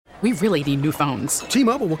we really need new phones.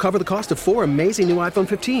 T-Mobile will cover the cost of 4 amazing new iPhone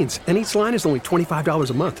 15s, and each line is only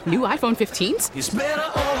 $25 a month. New iPhone 15s? It's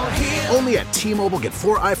better over here. Only at T-Mobile, get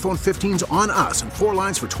 4 iPhone 15s on us and 4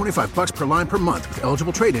 lines for $25 per line per month with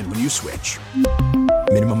eligible trade-in when you switch.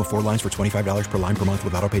 Minimum of 4 lines for $25 per line per month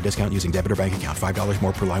with autopay discount using debit or bank account. $5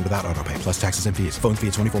 more per line without autopay, plus taxes and fees. Phone fee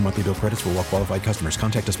at 24 monthly bill credits for well-qualified customers.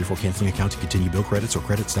 Contact us before canceling account to continue bill credits or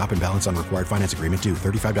credit stop and balance on required finance agreement due.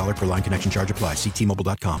 $35 per line connection charge applies. See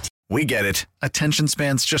T-Mobile.com. We get it. Attention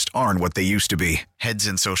spans just aren't what they used to be. Heads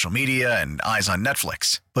in social media and eyes on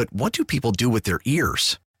Netflix. But what do people do with their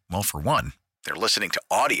ears? Well, for one, they're listening to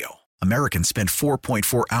audio. Americans spend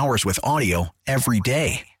 4.4 hours with audio every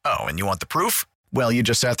day. Oh, and you want the proof? Well, you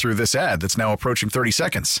just sat through this ad that's now approaching 30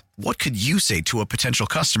 seconds. What could you say to a potential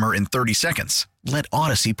customer in 30 seconds? Let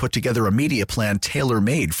Odyssey put together a media plan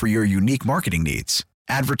tailor-made for your unique marketing needs.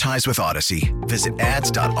 Advertise with Odyssey. Visit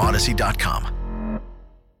ads.odyssey.com.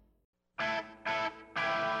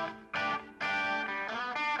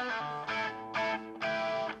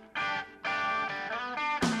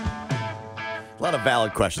 A lot of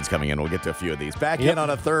valid questions coming in. We'll get to a few of these. Back in on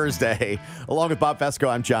a Thursday. Along with Bob Fesco,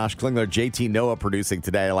 I'm Josh Klingler. JT Noah producing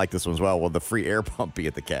today. I like this one as well. Will the free air pump be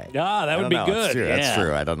at the K? Ah, that would be good. That's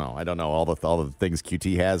true. I don't know. All the things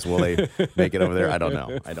QT has. Will they make it over there? I don't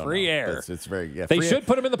know. Free know. air. It's very. Yeah, they should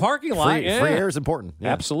put them in the parking lot. Free air is important.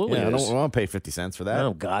 Yeah. Absolutely. Yeah, I don't want to pay 50 cents for that.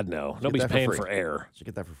 Oh God, no. Nobody's paying for air. Should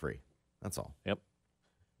get that for free. That's all. Yep.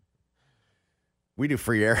 We do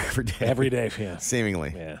free air every day. Every day, yeah.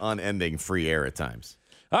 Seemingly unending free air at times.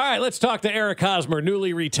 All right, let's talk to Eric Hosmer,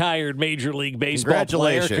 newly retired Major League Baseball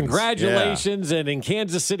player. Congratulations. Yeah. And in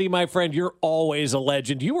Kansas City, my friend, you're always a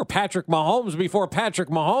legend. You were Patrick Mahomes before Patrick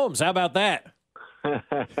Mahomes. How about that?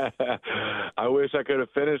 I wish I could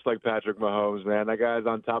have finished like Patrick Mahomes, man. That guy's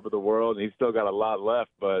on top of the world, and he's still got a lot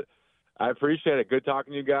left. But I appreciate it. Good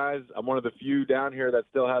talking to you guys. I'm one of the few down here that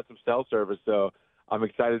still has some cell service, so I'm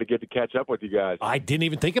excited to get to catch up with you guys. I didn't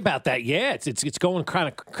even think about that. Yeah, it's going kind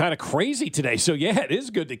of crazy today. So yeah, it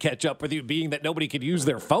is good to catch up with you, being that nobody could use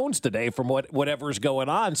their phones today from whatever's going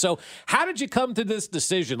on. So how did you come to this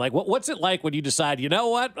decision? Like, what's it like when you decide, you know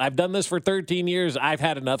what, I've done this for 13 years, I've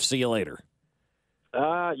had enough, see you later?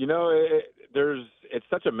 It's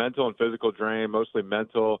such a mental and physical drain, mostly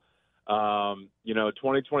mental.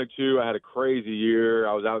 2022, I had a crazy year.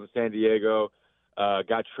 I was out in San Diego.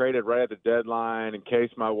 Got traded right at the deadline in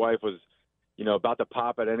case my wife was, about to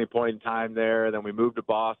pop at any point in time there. Then we moved to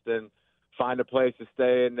Boston, find a place to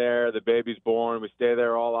stay in there. The baby's born. We stay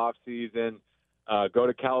there all off season. Go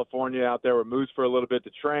to California out there with Moose for a little bit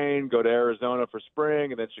to train, go to Arizona for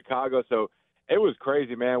spring, and then Chicago. So it was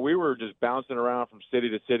crazy, man. We were just bouncing around from city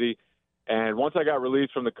to city. And once I got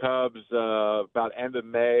released from the Cubs about end of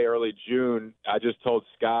May, early June, I just told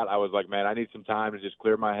Scott, I was like, man, I need some time to just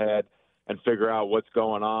clear my head and figure out what's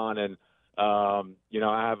going on. And, I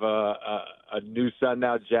have a new son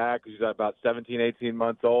now, Jack, who's about 17, 18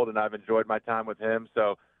 months old, and I've enjoyed my time with him.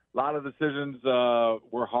 So a lot of decisions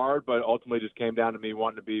were hard, but ultimately just came down to me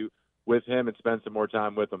wanting to be with him and spend some more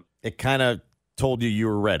time with him. It kind of told you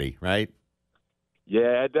were ready, right?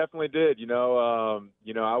 Yeah, it definitely did.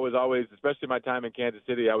 I was always, especially my time in Kansas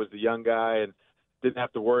City, I was the young guy and didn't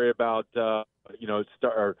have to worry about,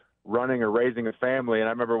 running or raising a family. And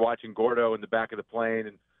I remember watching Gordo in the back of the plane,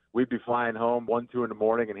 and we'd be flying home 1, 2 in the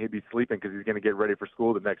morning, and he'd be sleeping because he's going to get ready for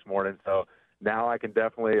school the next morning. So now I can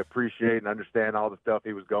definitely appreciate and understand all the stuff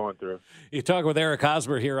he was going through. You talk with Eric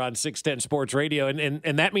Hosmer here on 610 Sports Radio,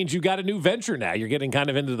 and that means you got a new venture now. You're getting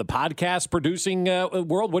kind of into the podcast producing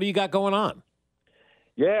world. What do you got going on?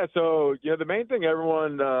 Yeah, so, the main thing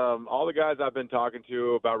everyone, all the guys I've been talking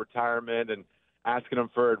to about retirement and asking them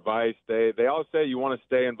for advice, they all say you want to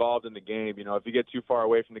stay involved in the game. If you get too far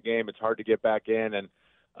away from the game, it's hard to get back in. And,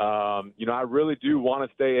 I really do want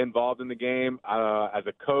to stay involved in the game. As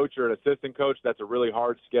a coach or an assistant coach, that's a really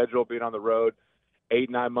hard schedule, being on the road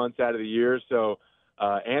 8-9 months out of the year. So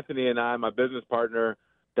Anthony and I, my business partner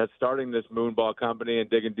that's starting this Moonball company and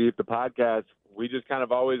Digging Deep, the podcast, we just kind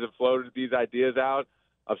of always have floated these ideas out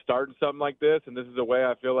of starting something like this. And this is a way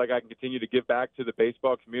I feel like I can continue to give back to the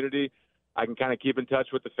baseball community. I can kind of keep in touch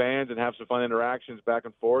with the fans and have some fun interactions back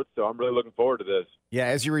and forth. So I'm really looking forward to this. Yeah,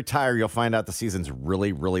 as you retire, you'll find out the season's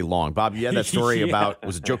really, really long. Bob, you had that story about,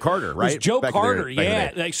 was it Joe Carter, right? It was Joe Carter,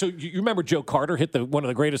 yeah. So you remember Joe Carter hit one of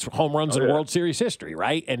the greatest home runs in World Series history,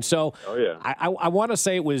 right? And so I want to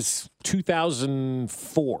say it was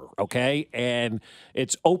 2004, okay? And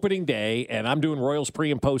it's opening day, and I'm doing Royals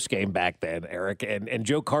pre- and post-game back then, Eric, and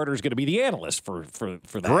Joe Carter's going to be the analyst for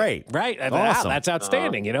that. Great. Right? Awesome. That's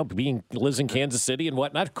outstanding, being lives in Kansas City and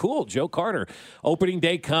whatnot. Cool, Joe Carter. Opening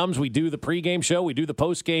day comes, we do the pregame show, we do the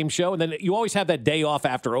postgame show, and then you always have that day off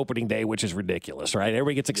after opening day, which is ridiculous, right?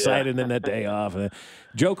 Everybody gets excited and then that day off. And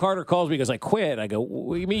Joe Carter calls me, he goes, I quit. I go,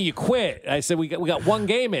 what do you mean you quit? I said, we got one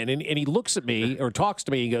game in, and he looks at me or talks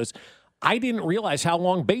to me, he goes, I didn't realize how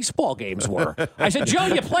long baseball games were. I said, Joe,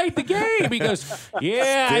 you played the game. He goes,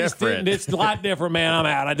 yeah, I just didn't. It's a lot different, man. I'm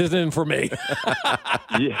out. This isn't for me.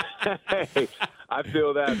 Yeah, I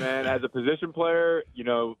feel that, man. As a position player,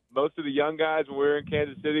 most of the young guys when we were in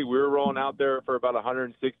Kansas City, we were rolling out there for about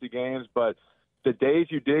 160 games. But the days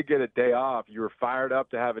you did get a day off, you were fired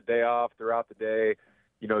up to have a day off throughout the day,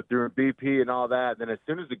 during BP and all that. And then as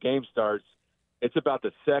soon as the game starts, it's about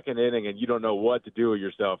the second inning, and you don't know what to do with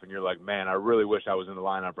yourself, and you're like, "Man, I really wish I was in the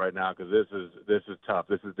lineup right now because this is tough.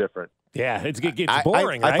 This is different." Yeah, it's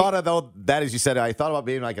boring. I right? thought of that as you said. I thought about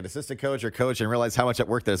being like an assistant coach or coach, and realized how much at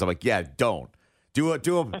work there is. I'm like, yeah, don't do like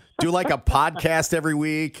a podcast every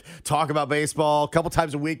week, talk about baseball a couple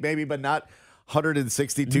times a week, maybe, but not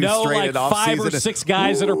 162 straight like in off 5 season. or 6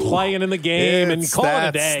 guys that are playing in the game and call it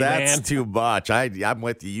a day. That's man. too much. I'm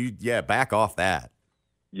with you. Yeah, back off that.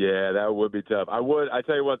 Yeah, that would be tough. I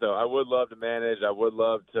tell you what, though, I would love to manage. I would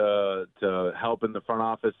love to help in the front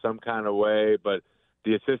office some kind of way, but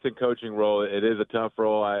the assistant coaching role, it is a tough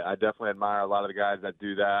role. I definitely admire a lot of the guys that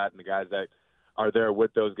do that and the guys that are there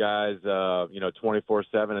with those guys,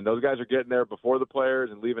 24/7. And those guys are getting there before the players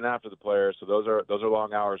and leaving after the players. So those are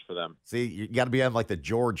long hours for them. See, you got to be on like the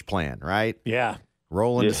George plan, right? Yeah.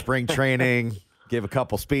 Roll into spring training, give a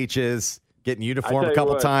couple speeches, get in uniform a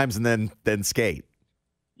couple times, and then skate.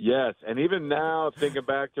 Yes, and even now, thinking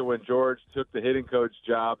back to when George took the hitting coach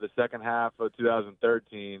job the second half of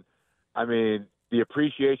 2013, I mean, the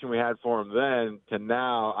appreciation we had for him then to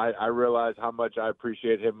now, I realize how much I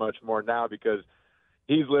appreciate him much more now because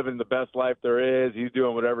he's living the best life there is. He's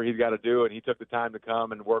doing whatever he's got to do, and he took the time to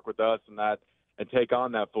come and work with us and take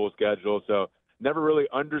on that full schedule. So never really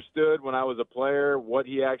understood when I was a player what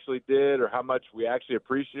he actually did or how much we actually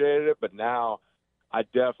appreciated it, but now I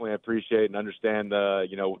definitely appreciate and understand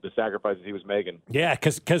the sacrifices he was making. Yeah,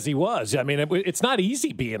 because he was. I mean, it's not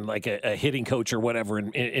easy being like a hitting coach or whatever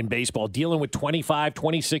in baseball, dealing with 25,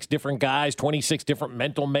 26 different guys, 26 different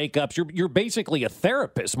mental makeups. You're basically a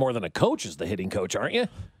therapist more than a coach as the hitting coach, aren't you?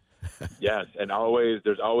 Yes, and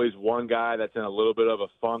there's always one guy that's in a little bit of a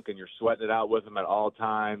funk, and you're sweating it out with him at all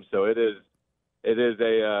times. So it's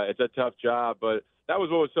a tough job, but that was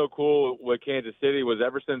what was so cool with Kansas City was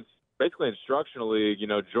ever since basically instructionally,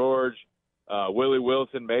 George, Willie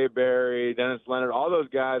Wilson, Mayberry, Dennis Leonard, all those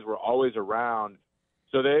guys were always around.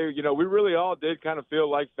 So we really all did kind of feel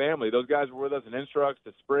like family. Those guys were with us in Instructs,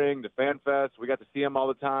 to Spring, to Fan Fest. We got to see them all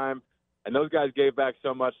the time, and those guys gave back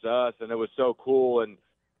so much to us, and it was so cool. And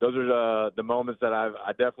those are the moments that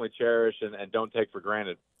I definitely cherish and don't take for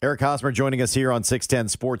granted. Eric Hosmer joining us here on 610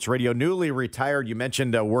 Sports Radio. Newly retired, you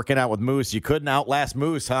mentioned working out with Moose. You couldn't outlast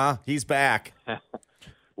Moose, huh? He's back.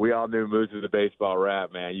 We all knew Moose was a baseball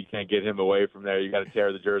rat, man. You can't get him away from there. You got to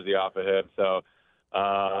tear the jersey off of him. So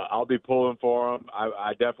I'll be pulling for him.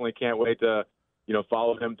 I definitely can't wait to,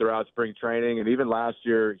 follow him throughout spring training. And even last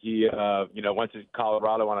year, he, went to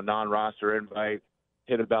Colorado on a non-roster invite,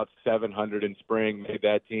 hit about 700 in spring, made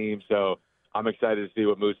that team. So I'm excited to see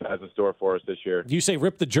what Moose has in store for us this year. You say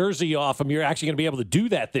rip the jersey off him. You're actually going to be able to do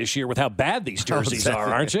that this year with how bad these jerseys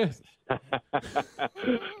are, aren't you?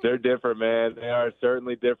 They're different, man. They are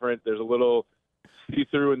certainly different. There's a little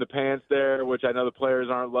see-through in the pants there, which I know the players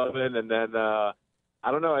aren't loving. And then, I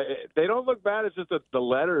don't know, they don't look bad. It's just the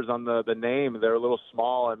letters on the name. They're a little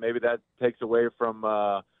small, and maybe that takes away from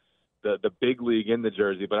the big league in the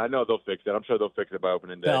jersey. But I know they'll fix it. I'm sure they'll fix it by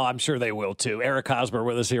opening day. No, I'm sure they will, too. Eric Hosmer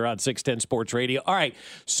with us here on 610 Sports Radio. All right,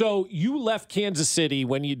 so you left Kansas City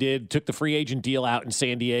when you took the free agent deal out in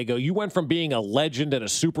San Diego. You went from being a legend and a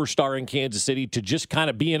superstar in Kansas City to just kind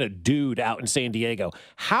of being a dude out in San Diego.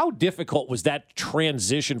 How difficult was that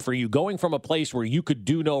transition for you, going from a place where you could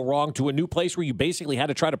do no wrong to a new place where you basically had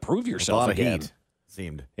to try to prove yourself a lot again? Of heat,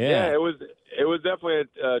 seemed. Yeah, it was definitely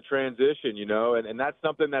a transition, and that's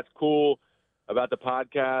something that's cool about the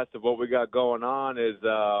podcast of what we got going on is,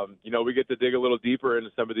 we get to dig a little deeper into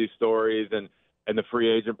some of these stories and the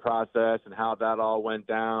free agent process and how that all went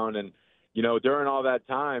down. And, during all that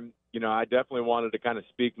time, I definitely wanted to kind of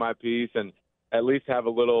speak my piece and at least have a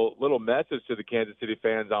little message to the Kansas City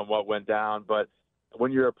fans on what went down. But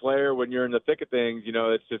when you're a player, when you're in the thick of things,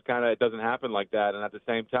 it's just it doesn't happen like that. And at the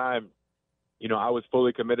same time, I was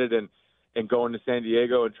fully committed in going to San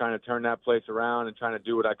Diego and trying to turn that place around and trying to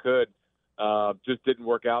do what I could. Just didn't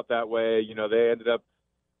work out that way. They ended up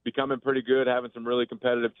becoming pretty good, having some really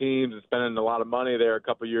competitive teams and spending a lot of money there a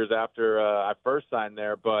couple years after I first signed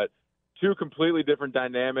there. But two completely different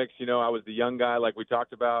dynamics. You know, I was the young guy like we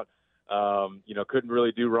talked about, you know, couldn't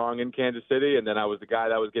really do wrong in Kansas City. And then I was the guy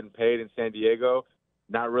that was getting paid in San Diego,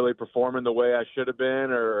 not really performing the way I should have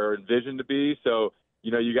been or envisioned to be. So,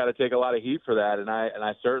 you know, you got to take a lot of heat for that. And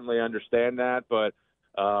I certainly understand that. But,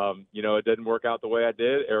 you know, it didn't work out the way I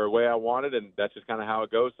did or the way I wanted. And that's just kind of how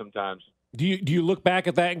it goes sometimes. Do you look back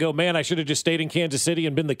at that and go, man, I should have just stayed in Kansas City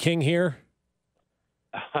and been the king here?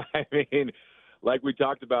 I mean, like we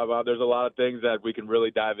talked about, Bob, there's a lot of things that we can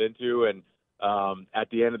really dive into. And at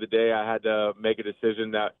the end of the day, I had to make a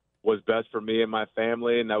decision that was best for me and my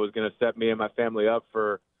family, and that was going to set me and my family up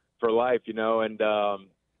for life, you know. And,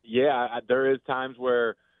 there is times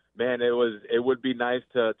where, man, it would be nice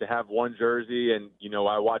to have one jersey. And, you know,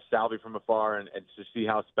 I watch Salvi from afar and to see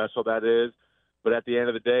how special that is. But at the end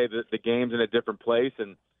of the day, the game's in a different place,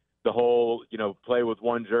 and the whole, you know, play with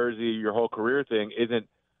one jersey your whole career thing isn't,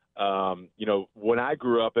 you know, when I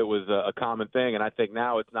grew up, it was a common thing, and I think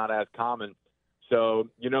now it's not as common. So,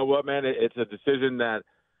 you know what, man, it's a decision that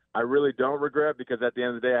I really don't regret, because at the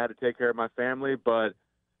end of the day, I had to take care of my family. But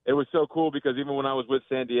it was so cool because even when I was with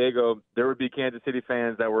San Diego, there would be Kansas City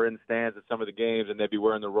fans that were in stands at some of the games, and they'd be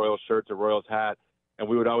wearing the Royals shirts or Royals hat. And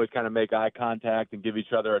we would always kind of make eye contact and give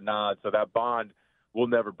each other a nod. So that bond will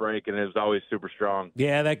never break, and it was always super strong.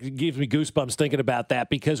 Yeah, that gives me goosebumps thinking about that,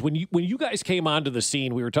 because when you guys came onto the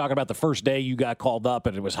scene, we were talking about the first day you got called up,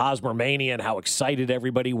 and it was Hosmer Mania and how excited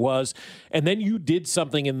everybody was. And then you did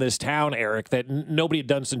something in this town, Eric, that nobody had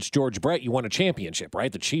done since George Brett. You won a championship, right?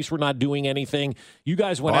 The Chiefs were not doing anything. You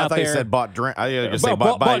guys went out there. I thought you said bought drinks. I just say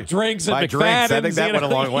bought drinks at McFadden's. I think that went a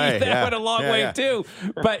long way. That went a long way too.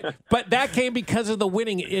 But that came because of the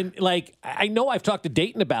winning. And like, I know I've talked to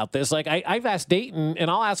Dayton about this. Like, I've asked Dayton,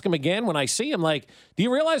 and I'll ask him again when I see him, like, do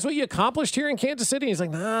you realize what you accomplished here in Kansas City? He's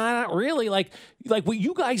like, nah, not really. Like what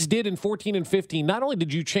you guys did in 14 and 15, not only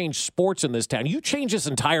did you change sports in this town, you changed this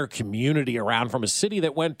entire community around from a city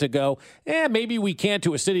that went to go, maybe we can't,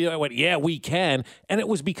 to a city that went, yeah, we can. And it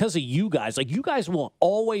was because of you guys. Like, you guys will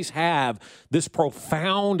always have this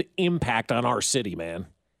profound impact on our city, man.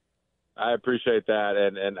 I appreciate that.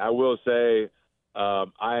 And I will say,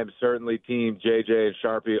 I am certainly team JJ and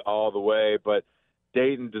Sharpie all the way, but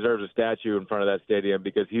Dayton deserves a statue in front of that stadium,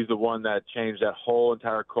 because he's the one that changed that whole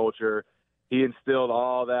entire culture. He instilled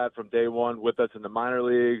all that from day one with us in the minor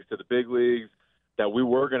leagues to the big leagues, that we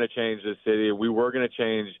were going to change this city. We were going to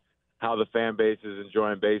change how the fan base is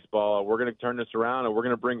enjoying baseball. We're going to turn this around, and we're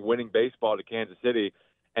going to bring winning baseball to Kansas City.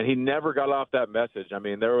 And he never got off that message. I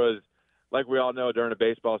mean, there was, like we all know, during a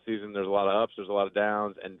baseball season, there's a lot of ups, there's a lot of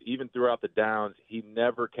downs. And even throughout the downs, he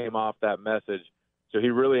never came off that message. So he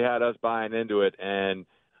really had us buying into it. And,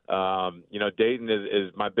 you know, Dayton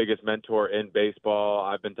is my biggest mentor in baseball.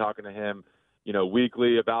 I've been talking to him, you know,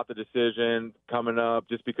 weekly about the decision coming up,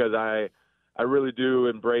 just because I really do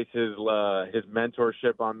embrace his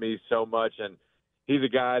mentorship on me so much. And he's a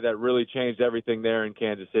guy that really changed everything there in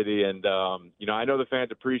Kansas City. And, you know, I know the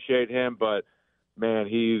fans appreciate him, but, man,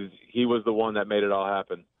 he was the one that made it all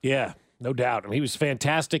happen. Yeah. No doubt. I mean, he was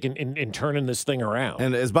fantastic in turning this thing around.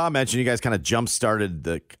 And as Bob mentioned, you guys kind of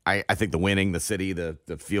jump-started I think the winning, the city, the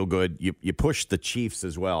feel-good. You pushed the Chiefs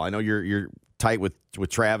as well. I know you're tight with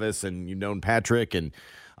Travis, and you've known Patrick, and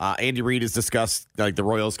Andy Reid has discussed like the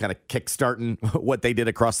Royals kind of kick-starting what they did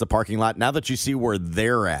across the parking lot. Now that you see where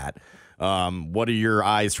they're at, what are your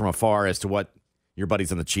eyes from afar as to what your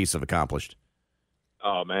buddies on the Chiefs have accomplished?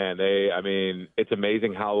 Oh, man, it's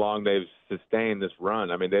amazing how long they've sustained this run.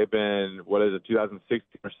 I mean, they've been, 2016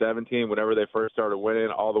 or 17, whenever they first started winning,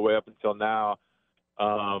 all the way up until now.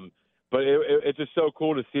 But it's just so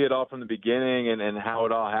cool to see it all from the beginning and how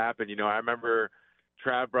it all happened. You know, I remember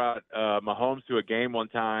Trav brought Mahomes to a game one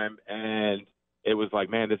time, and it was like,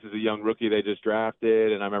 man, this is a young rookie they just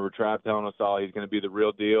drafted. And I remember Trav telling us all he's going to be the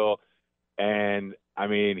real deal. And I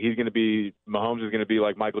mean, Mahomes is going to be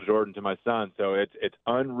like Michael Jordan to my son. So it's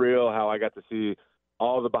unreal how I got to see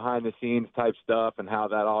all the behind the scenes type stuff and how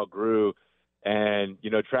that all grew. And, you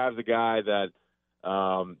know, Trav's a guy that,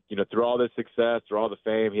 you know, through all this success, through all the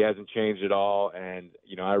fame, he hasn't changed at all. And,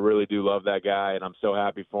 you know, I really do love that guy, and I'm so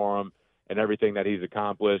happy for him and everything that he's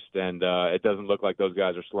accomplished. And it doesn't look like those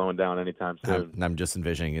guys are slowing down anytime soon. I'm just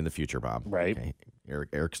envisioning in the future, Bob. Right. Okay.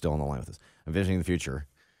 Eric's still on the line with us. Envisioning the future.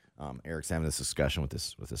 Eric's having this discussion with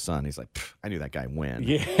his son. He's like, I knew that guy win.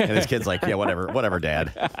 Yeah. And his kid's like, yeah, whatever,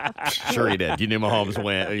 Dad. Sure he did. You knew Mahomes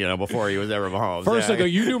win, you know, before he was ever Mahomes. First I go,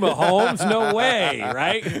 you knew Mahomes? No way,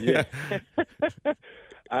 right? Yeah.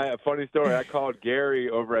 A funny story. I called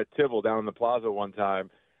Gary over at Tibble down in the plaza one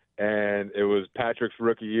time, and it was Patrick's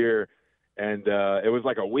rookie year. And it was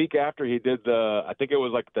like a week after he did I think it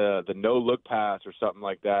was like the no-look pass or something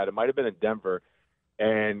like that. It might have been in Denver.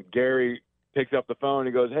 And Gary picks up the phone.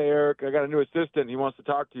 He goes, "Hey, Eric, I got a new assistant. He wants to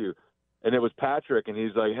talk to you." And it was Patrick. And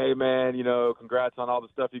he's like, "Hey, man, congrats on all the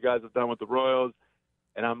stuff you guys have done with the Royals."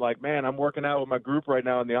 And I'm like, "Man, I'm working out with my group right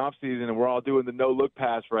now in the off season, and we're all doing the no-look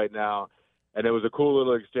pass right now." And it was a cool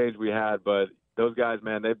little exchange we had. But those guys,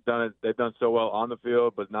 man, they've done so well on the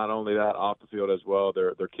field, but not only that, off the field as well.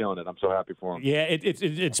 They're killing it. I'm so happy for them. Yeah,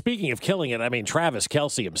 it's speaking of killing it, I mean, Travis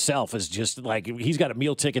Kelce himself is just like, he's got a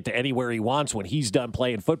meal ticket to anywhere he wants when he's done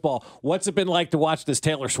playing football. What's it been like to watch this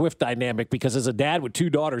Taylor Swift dynamic? Because as a dad with 2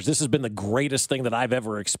 daughters, this has been the greatest thing that I've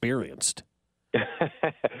ever experienced.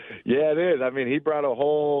 Yeah, it is. I mean, he brought a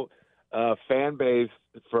whole fan base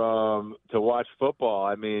to watch football.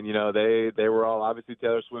 I mean, they were all obviously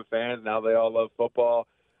Taylor Swift fans. Now they all love football.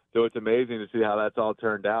 So it's amazing to see how that's all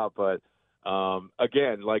turned out. But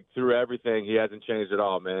again, like through everything, he hasn't changed at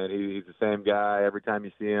all, man. He's the same guy. Every time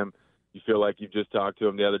you see him, you feel like you've just talked to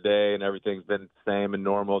him the other day, and everything's been the same and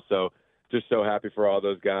normal. So just so happy for all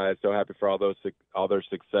those guys. So happy for all their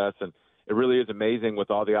success. And it really is amazing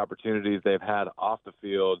with all the opportunities they've had off the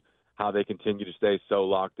field, how they continue to stay so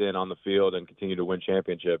locked in on the field and continue to win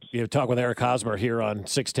championships. You talk with Eric Hosmer here on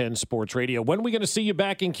 610 Sports Radio. When are we going to see you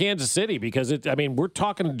back in Kansas City? Because, we're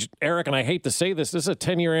talking, Eric, and I hate to say this is a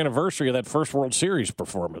 10-year anniversary of that first World Series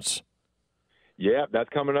performance. Yeah, that's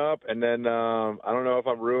coming up. And then I don't know if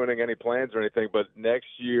I'm ruining any plans or anything, but next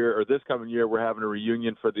year or this coming year, we're having a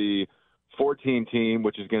reunion for the 14 team,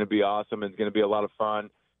 which is going to be awesome and it's going to be a lot of fun.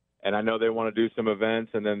 And I know they want to do some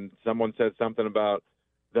events, and then someone said something about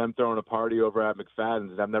them throwing a party over at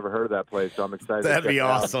McFadden's. I've never heard of that place, so I'm excited That'd to check be it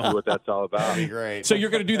out awesome. and see what that's all about. That'd be great. So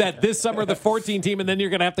you're going to do that this summer, the 14 team, and then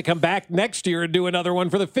you're going to have to come back next year and do another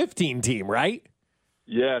one for the 15 team, right?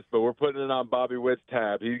 Yes, but we're putting it on Bobby Witt's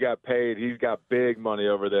tab. He got paid. He's got big money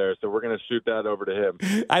over there, so we're going to shoot that over to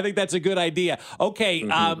him. I think that's a good idea. Okay,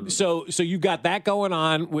 so you've got that going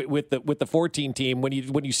on with the 14 team. When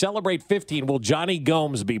you celebrate 15, will Johnny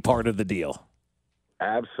Gomes be part of the deal?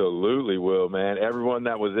 Absolutely will, man. Everyone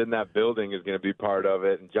that was in that building is going to be part of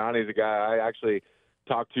it. And Johnny's a guy I actually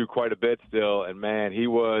talk to quite a bit still, and man, he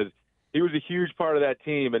was a huge part of that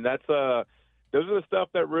team. And that's those are the stuff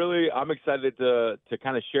that really I'm excited to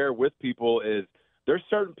kind of share with people. Is there's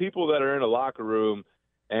certain people that are in a locker room,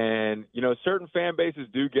 and certain fan bases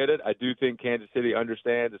do get it. I do think Kansas City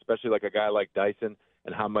understands, especially like a guy like Dyson,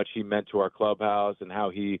 and how much he meant to our clubhouse and how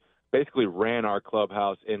he basically ran our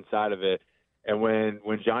clubhouse inside of it. And when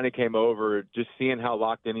Johnny came over, just seeing how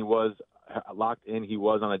locked in he was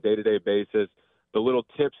on a day-to-day basis, the little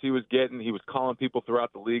tips he was getting, he was calling people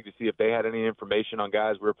throughout the league to see if they had any information on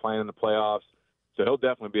guys we were playing in the playoffs. So he'll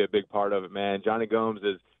definitely be a big part of it, man. Johnny Gomes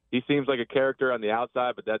he seems like a character on the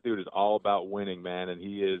outside, but that dude is all about winning, man, and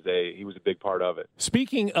he was a big part of it.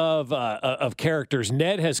 Speaking of characters,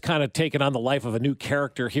 Ned has kind of taken on the life of a new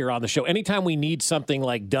character here on the show. Anytime we need something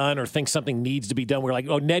like done or think something needs to be done, we're like,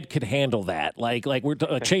 oh, Ned could handle that. Like we're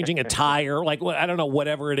changing a tire, like I don't know,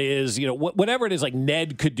 whatever it is, whatever it is, like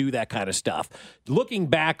Ned could do that kind of stuff. Looking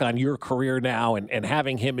back on your career now and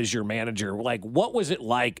having him as your manager, like what was it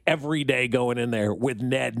like every day going in there with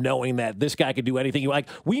Ned, knowing that this guy could do anything? Like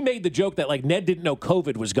we made the joke that like Ned didn't know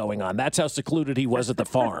COVID was going on. That's how secluded he was at the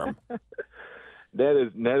farm. Ned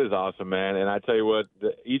is awesome, man. And I tell you what,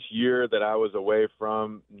 each year that I was away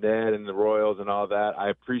from Ned and the Royals and all that, I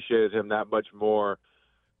appreciated him that much more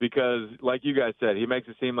because, like you guys said, he makes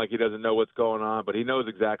it seem like he doesn't know what's going on, but he knows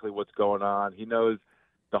exactly what's going on. He knows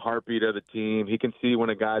the heartbeat of the team. He can see when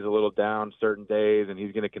a guy's a little down certain days, and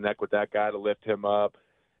he's going to connect with that guy to lift him up.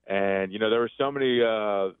 And, there were so many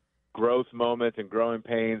growth moments and growing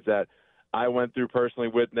pains that I went through personally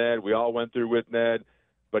with Ned. We all went through with Ned,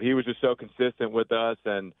 but he was just so consistent with us,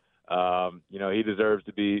 and he deserves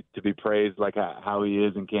to be praised like how he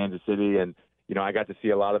is in Kansas City. And I got to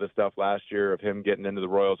see a lot of the stuff last year of him getting into the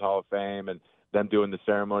Royals Hall of Fame and them doing the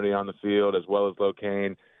ceremony on the field as well as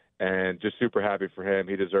Locaine. And just super happy for him.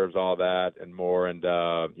 He deserves all that and more. And,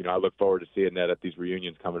 I look forward to seeing that at these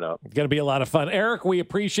reunions coming up. It's going to be a lot of fun. Eric, we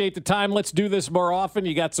appreciate the time. Let's do this more often.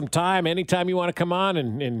 You got some time. Anytime you want to come on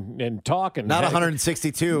and talk. And not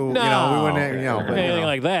 162. No, we wouldn't, anything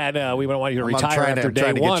like that. We don't want you to retire after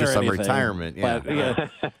day one. I'm trying to get you some anything. retirement. Yeah.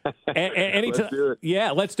 Let's do it.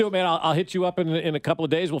 Yeah, let's do it, man. I'll hit you up in a couple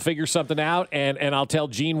of days. We'll figure something out. And I'll tell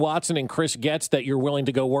Gene Watson and Chris Getz that you're willing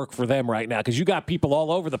to go work for them right now because you got people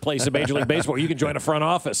all over the place in Major League Baseball. You can join a front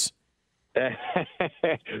office.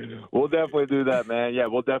 We'll definitely do that, man. Yeah,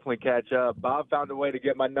 we'll definitely catch up. Bob found a way to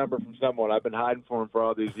get my number from someone. I've been hiding for him for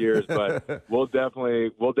all these years, but we'll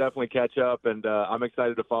definitely catch up, and I'm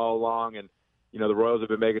excited to follow along. And the Royals have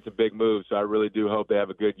been making some big moves, so I really do hope they have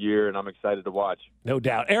a good year, and I'm excited to watch. No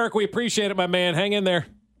doubt. Eric, we appreciate it, my man. Hang in there.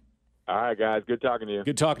 All right, guys. Good talking to you.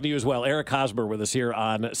 Good talking to you as well. Eric Hosmer with us here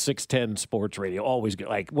on 610 Sports Radio. Always good.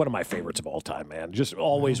 Like, one of my favorites of all time, man. Just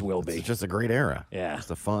always will be. It's just a great era. Yeah.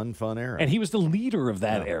 Just a fun era. And he was the leader of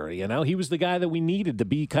that era, He was the guy that we needed to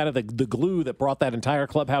be kind of the glue that brought that entire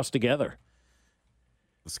clubhouse together.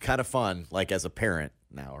 It's kind of fun, like as a parent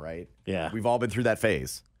now, right? Yeah. We've all been through that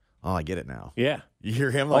phase. Oh, I get it now. Yeah. You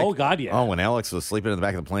hear him like, oh, God, yeah. Oh, when Alex was sleeping in the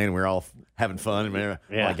back of the plane, we were all having fun. Oh,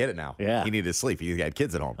 I get it now. Yeah. He needed to sleep. He had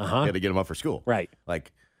kids at home. Uh-huh. He had to get him up for school. Right.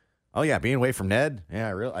 Like, oh, yeah, being away from Ned. Yeah,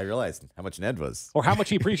 I realized how much Ned was. Or how much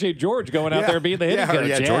he appreciated George going out there and being the hitting coach.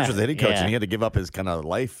 Yeah, George was the hitting coach, Yeah. and he had to give up his kind of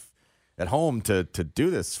life at home to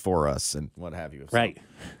do this for us and what have you. So, Right.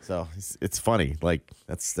 So it's funny. Like,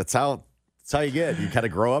 that's how you get. You kind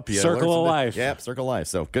of grow up. You Circle of life. Yep, circle of life.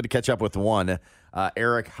 So good to catch up with one.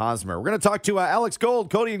 Eric Hosmer. We're going to talk to Alex Gold,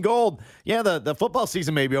 Cody and Gold. Yeah, the football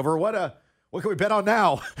season may be over. What can we bet on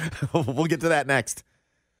now? We'll get to that next.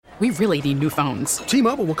 We really need new phones.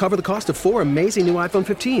 T-Mobile will cover the cost of 4 amazing new iPhone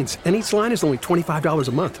 15s, and each line is only $25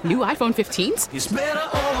 a month. New iPhone 15s? It's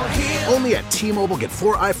better over here. Only at T-Mobile, get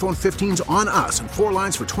 4 iPhone 15s on us and 4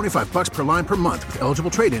 lines for $25 per line per month with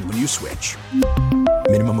eligible trade-in when you switch.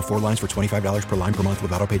 Minimum of 4 lines for $25 per line per month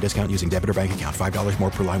with autopay discount using debit or bank account. $5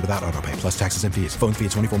 more per line without autopay, plus taxes and fees. Phone fee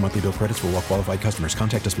at 24 monthly bill credits for well-qualified customers.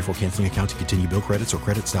 Contact us before canceling account to continue bill credits or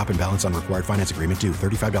credit stop and balance on required finance agreement due.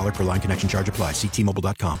 $35 per line connection charge applies. See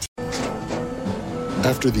T-Mobile.com.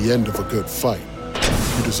 After the end of a good fight,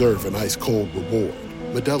 you deserve an ice-cold reward.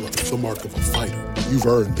 Modelo is the mark of a fighter. You've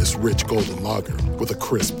earned this rich golden lager with a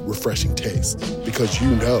crisp, refreshing taste. Because you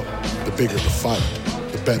know, the bigger the fight,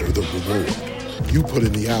 the better the reward. You put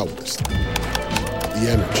in the hours, the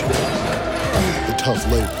energy, the tough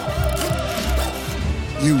labor.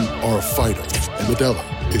 You are a fighter, and Modelo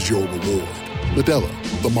is your reward.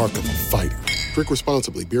 Modelo, the mark of a fighter. Drink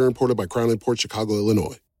responsibly. Beer imported by Crown Imports, Chicago,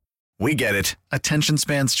 Illinois. We get it. Attention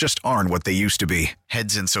spans just aren't what they used to be.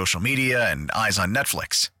 Heads in social media and eyes on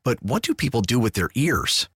Netflix. But what do people do with their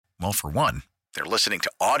ears? Well, for one, they're listening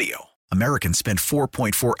to audio. Americans spend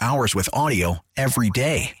 4.4 hours with audio every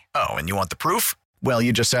day. Oh, and you want the proof? Well,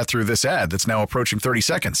 you just sat through this ad that's now approaching 30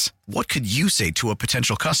 seconds. What could you say to a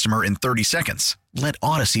potential customer in 30 seconds? Let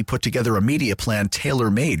Odyssey put together a media plan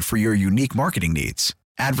tailor-made for your unique marketing needs.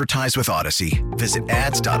 Advertise with Odyssey. Visit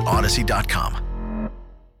ads.odyssey.com.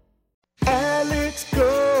 Alex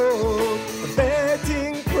Gold, a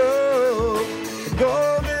betting pro, the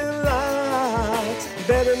golden locks,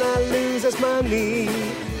 better not lose us money.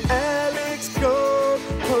 Alex Gold,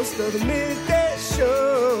 host of the midday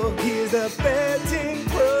show, he's a betting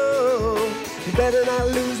pro, you better not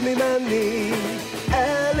lose me money.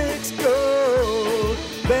 Alex Gold,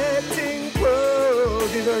 betting pro,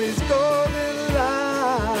 these are his golden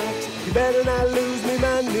locks, you better not lose me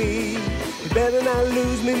money. You better not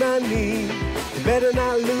lose me money. You better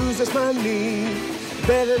not lose us money. You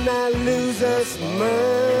better not lose us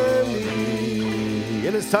money.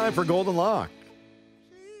 It is time for Golden Lock.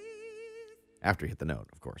 After you hit the note,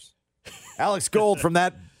 of course. Alex Gold from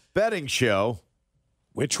that betting show.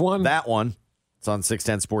 Which one? That one. It's on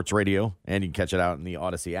 610 Sports Radio, and you can catch it out in the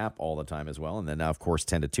Odyssey app all the time as well. And then, now, of course,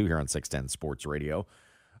 10 to 2 here on 610 Sports Radio.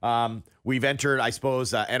 We've entered, I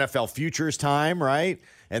suppose, NFL futures time, right?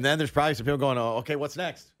 And then there's probably some people going, oh, okay, what's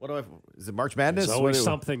next? Is it March Madness? There's always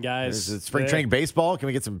something, guys. Is it spring training baseball? Can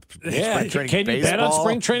we get some spring training can baseball? you bet on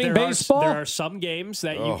spring training baseball? There are some games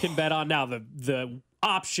that you can bet on now. The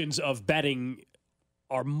options of betting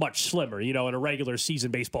are much slimmer. In a regular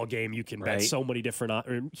season baseball game, you can bet so many different.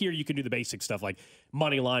 Or here, you can do the basic stuff like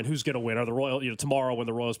money line, who's going to win. Are the Royals? Tomorrow when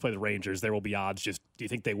the Royals play the Rangers, there will be odds. Just do you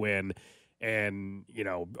think they win? And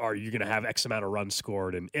are you going to have X amount of runs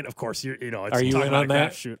scored? And of course, it's are you in on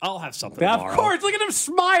that? Shoot. I'll have something. Of tomorrow. course, look at him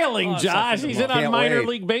smiling, Josh. He's in on minor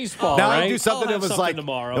league baseball. Now right? I do something that was like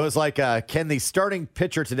tomorrow. It was like, can the starting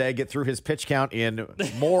pitcher today get through his pitch count in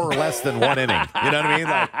more or less than one inning? You know what I mean?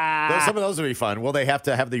 Like, some of those would be fun. Will they have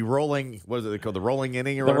to have the rolling? What is it called? The rolling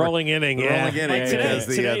inning or whatever? Rolling inning. The rolling inning. Today, the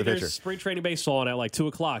pitcher. there's spring training baseball on at like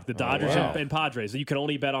 2:00. The Dodgers and Padres. You can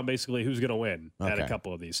only bet on basically who's going to win at a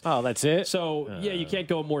couple of these. Oh, that's it. So you can't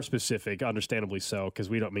go more specific, understandably so, because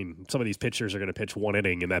we don't mean some of these pitchers are going to pitch one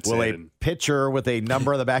inning and that's Will it. a pitcher with a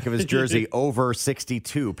number on the back of his jersey over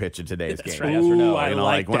 62 pitch in today's game? Right. Ooh, Yes or no? I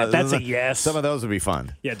like that. That's a yes. Some of those would be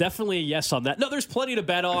fun. Yeah, definitely a yes on that. No, there's plenty to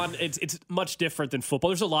bet on. It's much different than football.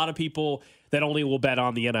 There's a lot of people that only will bet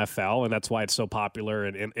on the NFL, and that's why it's so popular,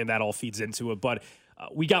 and that all feeds into it. But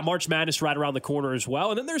we got March Madness right around the corner as well,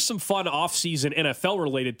 and then there's some fun off-season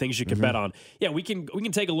NFL-related things you can bet on. Yeah, we can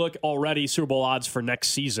take a look already. Super Bowl odds for next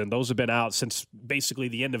season; those have been out since basically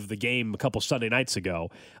the end of the game a couple Sunday nights ago.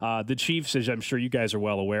 The Chiefs, as I'm sure you guys are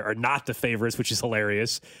well aware, are not the favorites, which is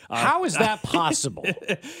hilarious. How is that possible?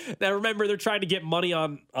 Now, remember, they're trying to get money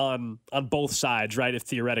on both sides, right? If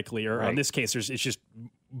theoretically, or in this case, it's just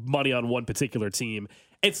money on one particular team.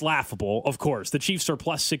 It's laughable, of course. The Chiefs are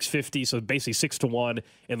plus 650, so basically 6-1,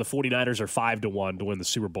 and the 49ers are 5-1 to win the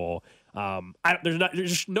Super Bowl. There's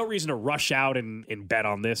just no reason to rush out and bet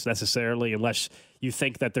on this necessarily, unless you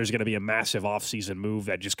think that there's going to be a massive offseason move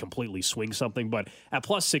that just completely swings something. But at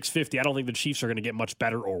plus 650, I don't think the Chiefs are going to get much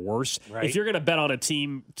better or worse. Right. If you're going to bet on a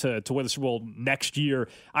team to win the Super Bowl next year,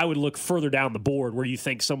 I would look further down the board where you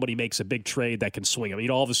think somebody makes a big trade that can swing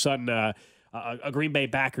them. All of a sudden, a Green Bay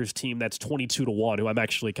Packers team that's 22-1, who I'm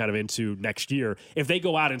actually kind of into next year, if they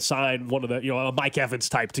go out and sign one of the, a Mike Evans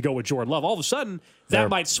type to go with Jordan Love, all of a sudden that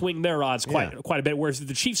might swing their odds quite a bit. Whereas if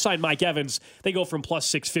the Chiefs sign Mike Evans, they go from plus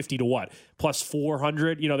 650 to what? Plus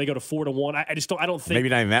 400. They go to 4-1. I don't think maybe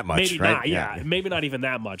not even that much. Maybe right? not. Yeah, maybe not even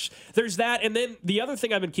that much. There's that, and then the other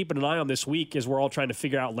thing I've been keeping an eye on this week is we're all trying to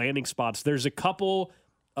figure out landing spots. There's a couple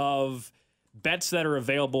of bets that are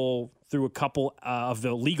available through a couple of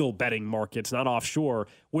the legal betting markets, not offshore.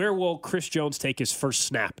 Where will Chris Jones take his first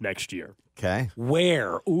snap next year? Okay.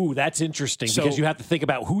 Where? Ooh, that's interesting because you have to think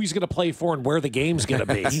about who he's going to play for and where the game's going to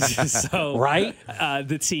be. Right?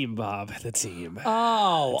 The team, Bob. The team.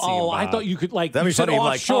 Oh, I thought you could you said funny,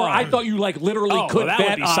 offshore. I thought you literally could that bet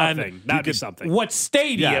would be on something. That'd be something. What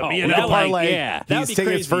stadium? You could parlay. He's taking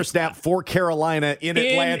crazy. his first snap for Carolina in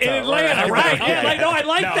Atlanta. In Atlanta, right? I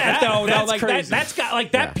like that though. That's crazy. That's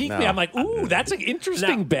got that piqued me. I'm like, ooh, that's an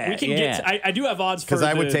interesting bet. We can get. I do have odds for because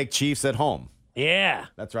I would take Chiefs at home. Yeah,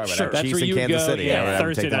 that's right. Sure. That's Chiefs in Kansas City. Yeah,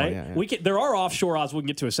 Thursday night. There are offshore odds we can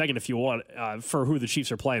get to in a second if you want for who the Chiefs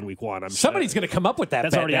are playing week one. Somebody's going to come up with that.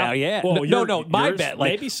 That's bet already now. out. Yeah. Well, no, my bet.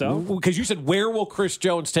 Maybe so. Because you said where will Chris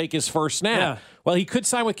Jones take his first snap? Yeah. Well, he could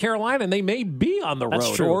sign with Carolina, and they may be on the road.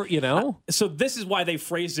 That's true. Or so this is why they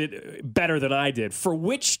phrased it better than I did. For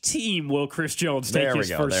which team will Chris Jones take his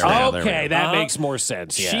first snap? Okay, that makes more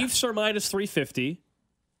sense. Yeah. Chiefs are minus 350.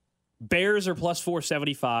 Bears are plus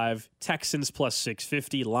 475, Texans plus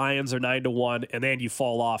 650, Lions are 9-1, and then you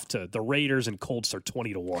fall off to the Raiders and Colts are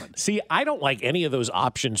 20-1. See, I don't like any of those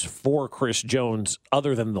options for Chris Jones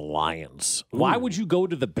other than the Lions. Ooh. Why would you go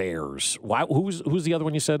to the Bears? Who's the other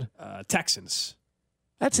one you said? Texans.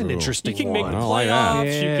 That's an interesting one. You can make the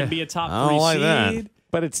playoffs. You can be a top 3 seed.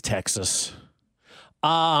 But it's Texas.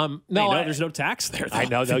 There's no tax there. I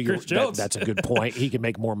know. That's a good point. He can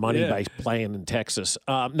make more money by playing in Texas.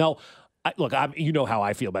 Look, you know how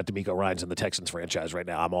I feel about DeMeco Ryans and the Texans franchise right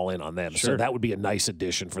now. I'm all in on them. Sure. So that would be a nice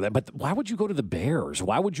addition for them. But why would you go to the Bears?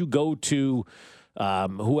 Why would you go to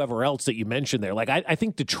whoever else that you mentioned there? I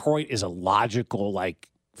think Detroit is a logical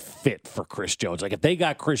fit for Chris Jones. If they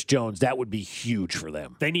got Chris Jones, that would be huge for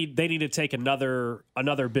them. They need to take another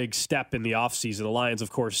big step in the offseason. The Lions,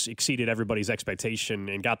 of course, exceeded everybody's expectation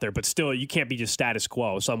and got there, but still, you can't be just status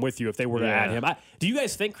quo. So I'm with you if they were to add him. Do you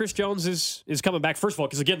guys think Chris Jones is coming back? First of all,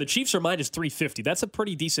 because again, the Chiefs are minus 350. That's a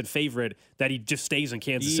pretty decent favorite that he just stays in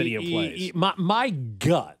Kansas City and plays. My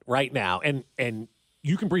gut right now, and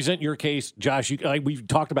you can present your case, Josh. We've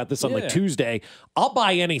talked about this on Tuesday. I'll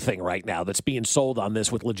buy anything right now that's being sold on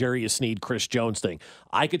this with L'Jarius Sneed, Chris Jones thing.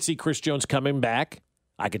 I could see Chris Jones coming back.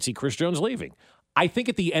 I could see Chris Jones leaving. I think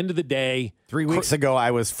at the end of the day, 3 weeks ago, I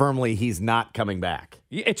was firmly he's not coming back.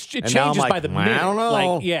 It changes by the minute. I don't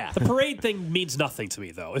know. The parade thing means nothing to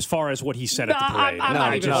me, though, as far as what he said at the parade. I'm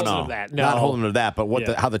not even holding to that. No. Not holding to that, but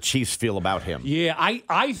how the Chiefs feel about him. Yeah,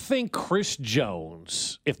 I think Chris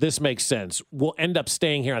Jones, if this makes sense, will end up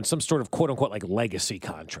staying here on some sort of quote-unquote legacy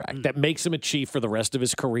contract that makes him a Chief for the rest of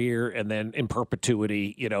his career and then in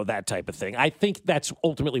perpetuity, that type of thing. I think that's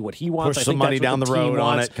ultimately what he wants. Push some money down the road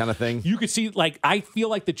on it kind of thing. You could see, I feel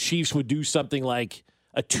like the Chiefs would do something like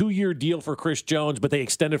a 2-year deal for Chris Jones, but they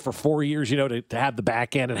extended for 4 years, to have the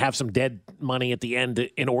back end and have some dead money at the end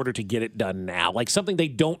in order to get it done now. Something they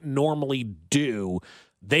don't normally do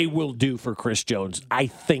they will do for Chris Jones, I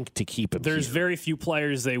think, to keep him There's here. very few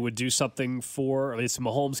players they would do something for. It's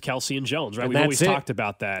Mahomes, Kelsey, and Jones, right? And We've always that's it. talked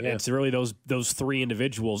about that. Yeah. It's really those three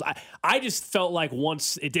individuals. I just felt like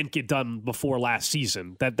once it didn't get done before last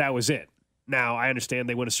season, that was it. Now, I understand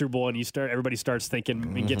they win a Super Bowl and everybody starts thinking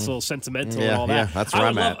and gets a little sentimental and all that. Yeah, that's where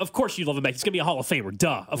I'm at. Of course you'd love him back. He's going to be a Hall of Famer.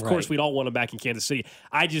 Duh. Of course we'd all want him back in Kansas City.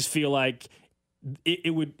 I just feel like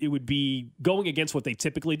it would be going against what they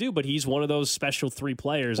typically do, but he's one of those special three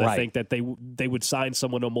players. I think that they would sign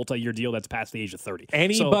someone to a multi-year deal that's past the age of 30.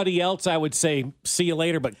 Anybody else, I would say, see you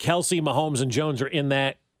later. But Kelsey, Mahomes, and Jones are in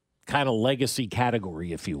that kind of legacy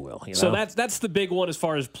category, if you will. You know? So that's the big one as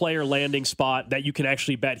far as player landing spot that you can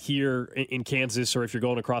actually bet here in Kansas, or if you're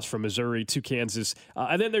going across from Missouri to Kansas.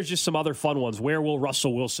 And then there's just some other fun ones. Where will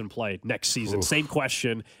Russell Wilson play next season? Same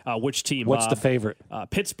question. Which team? What's the favorite?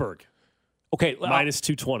 Pittsburgh. Okay, minus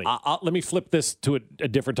 220. Let me flip this to a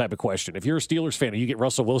different type of question. If you're a Steelers fan and you get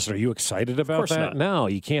Russell Wilson, are you excited about that? Not. No,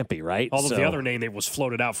 you can't be, right? Although the other name that was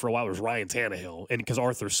floated out for a while was Ryan Tannehill, and because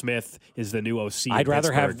Arthur Smith is the new OC. I'd rather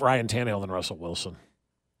Pittsburgh. have Ryan Tannehill than Russell Wilson.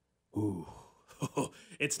 Ooh,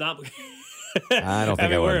 it's not. I don't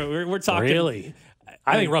think I would. We're talking. Really?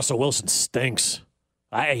 I think Russell Wilson stinks.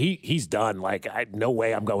 He's done. No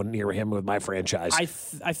way I'm going near him with my franchise.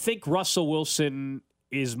 I think Russell Wilson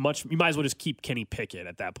is much. You might as well just keep Kenny Pickett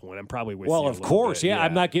at that point. I'm probably with you. Well, a of little course, bit. yeah.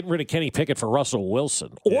 I'm not getting rid of Kenny Pickett for Russell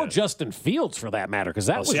Wilson or Justin Fields for that matter, because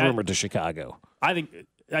that was rumored to Chicago. I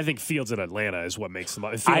think Fields in Atlanta is what makes them.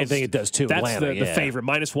 Fields, I think it does too. That's Atlanta, the favorite.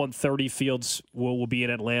 Minus 130. Fields will be in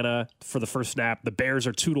Atlanta for the first snap. The Bears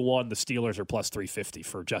are 2-1. The Steelers are plus 350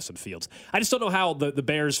 for Justin Fields. I just don't know how the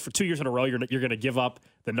Bears for 2 years in a row you're going to give up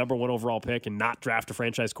the number one overall pick and not draft a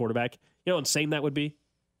franchise quarterback. You know how insane that would be.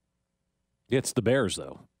 It's the Bears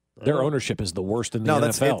though. Their ownership is the worst in the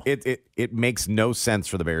NFL. It makes no sense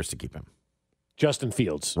for the Bears to keep him. Justin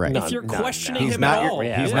Fields. Right. If you're questioning he's him not at your, all.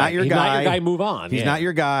 He's not your guy. Not your guy, move on. He's not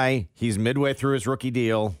your guy. He's midway through his rookie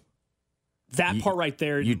deal. That part right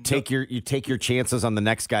there. You take your chances on the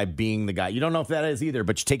next guy being the guy. You don't know if that is either,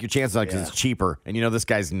 but you take your chances on it because it's cheaper, and you know this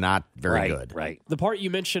guy's not very good. Right. The part you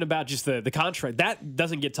mentioned about just the contract, that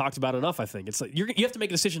doesn't get talked about enough, I think. It's like you have to make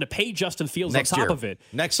a decision to pay Justin Fields Next on top year. of it.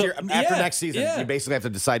 Next year, after next season, you basically have to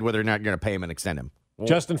decide whether or not you're going to pay him and extend him.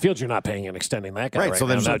 Justin Fields, you're not paying and extending that guy. Right, so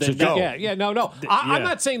then now. just go. No. I'm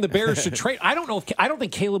not saying the Bears should trade. I don't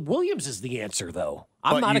think Caleb Williams is the answer, though.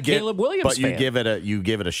 I'm not a Caleb Williams fan. But you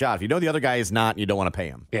give it a shot. If you know the other guy is not, and you don't want to pay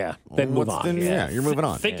him. Yeah, then move on. You're moving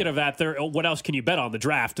on. Thinking of that, what else can you bet on? The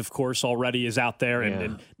draft, of course, already is out there,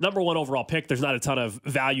 and number one overall pick. There's not a ton of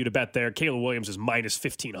value to bet there. Caleb Williams is minus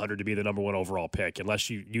 1,500 to be the number one overall pick, unless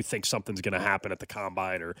you think something's going to happen at the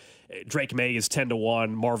combine. Or Drake May is 10-1.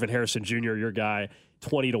 Marvin Harrison Jr., your guy,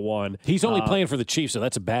 20-1. He's only playing for the Chiefs, so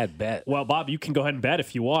that's a bad bet. Well, Bob, you can go ahead and bet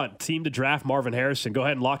if you want. Team to draft Marvin Harrison. Go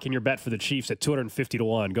ahead and lock in your bet for the Chiefs at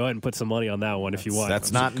 250-1. Go ahead and put some money on that one if you want.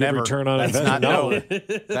 That's not never. Return on That's investment. not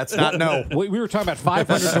no. That's not no. We were talking about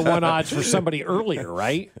 500-1 odds for somebody earlier,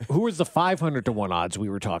 right? Who was the 500-1 odds we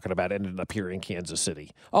were talking about ended up here in Kansas City?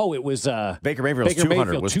 Oh, it was Baker Mayfield's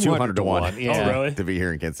 200 was 200-1. Yeah. Oh, really? To be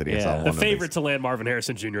here in Kansas City. Yeah. The favorite to land Marvin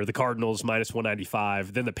Harrison Jr., the Cardinals minus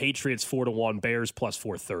 195. Then the Patriots 4-1, Bears plus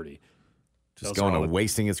 430. Just going to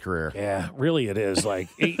wasting his career. Yeah, really it is. Like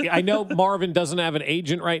I know Marvin doesn't have an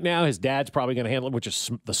agent right now. His dad's probably going to handle it, which is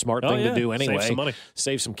the smart thing to do anyway. Save some money.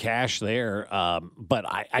 Save some cash there. But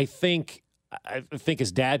I think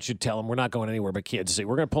his dad should tell him we're not going anywhere but Kansas City.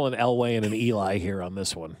 We're going to pull an Elway and an Eli here on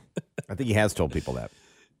this one. I think he has told people that.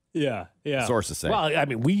 Yeah. Sources say. Well, I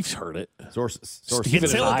mean, we've heard it. Sources.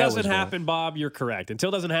 Until it doesn't happen, Bob, you're correct. Until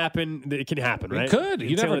it doesn't happen, it can happen, right? It could. You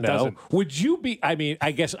Until never it know. doesn't. Would you be, I mean,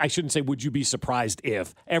 I guess I shouldn't say would you be surprised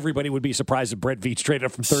if. Everybody would be surprised if Brett Veach traded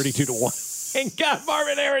up from 32-1 and got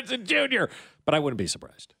Marvin Harrison Jr., but I wouldn't be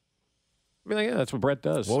surprised. I mean, yeah, that's what Brett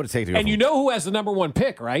does. What would it take to go And you know who has the number one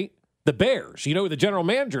pick, right? The Bears. You know who the general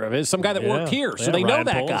manager of is? Some guy that worked here, so they know Ryan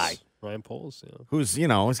that Poles. guy. Ryan Poles, yeah. Who's,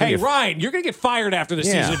 Hey, Ryan, you're going to get fired after the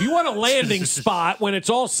season. If you want a landing spot when it's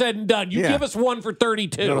all said and done, you give us one for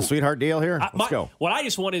 32. You got a sweetheart deal here? Let's go. What I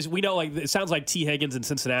just want is, we know, like, it sounds like T. Higgins in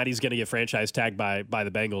Cincinnati is going to get franchise tagged by the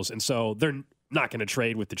Bengals, and so they're not going to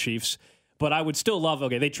trade with the Chiefs. But I would still love,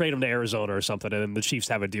 they trade him to Arizona or something, and then the Chiefs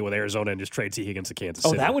have a deal with Arizona and just trade T. Higgins to Kansas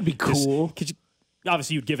City. Oh, that would be cool.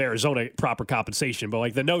 Obviously, you'd give Arizona proper compensation, but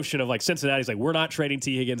like the notion of like Cincinnati's like, we're not trading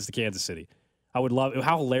T. Higgins to Kansas City. I would love.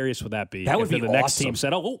 How hilarious would that be? That would if be the awesome. next team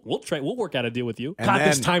said, "Oh, we'll work out a deal with you." And God, then-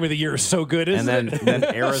 this time of the year is so good, isn't And it? then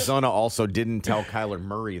Arizona also didn't tell Kyler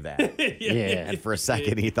Murray that. Yeah. And for a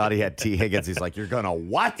second, he thought he had T. Higgins. He's like, "You're gonna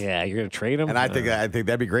what?" Yeah, you're gonna trade him. And I think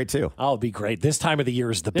that'd be great too. Oh, it'd be great. This time of the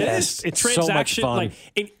year is the It best. is. It's so much fun.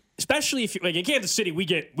 Like, especially if you like in Kansas City, we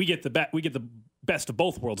get the best of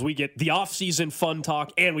both worlds. We get the offseason fun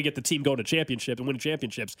talk, and we get the team going to championship and winning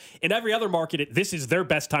championships. In every other market, this is their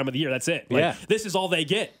best time of the year. That's it. Like, this is all they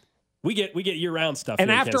get. We get year round stuff. And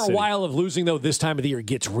here in after Kansas a City. while of losing, though, this time of the year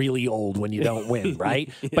gets really old when you don't win,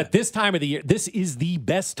 right? But this time of the year, this is the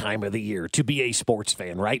best time of the year to be a sports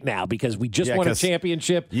fan right now because we just won a 'cause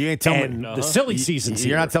championship. You ain't telling and the silly season's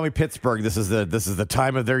You're here. not telling me Pittsburgh. This is the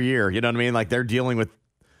time of their year. You know what I mean? Like they're dealing with.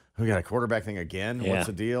 We got a quarterback thing again. Yeah. What's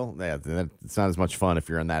the deal? Yeah, it's not as much fun if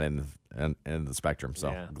you're in that end of the spectrum.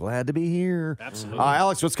 So glad to be here. Absolutely.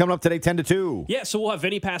 Alex, what's coming up today? 10-2. Yeah, so we'll have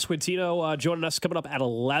Vinny Pasquantino joining us coming up at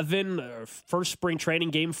 11. First spring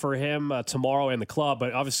training game for him tomorrow in the club,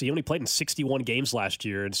 but obviously he only played in 61 games last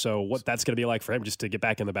year, and so what that's going to be like for him just to get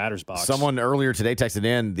back in the batter's box. Someone earlier today texted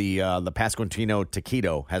in the Pasquantino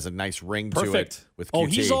Taquito has a nice ring to it with QT. Oh,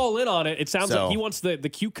 he's all in on it. It sounds So- like he wants the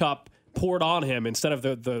Q cup poured on him instead of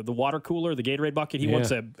the water cooler, the Gatorade bucket. He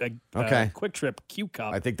wants a Quick Trip Q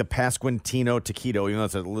cup. I think the Pasquantino Taquito, even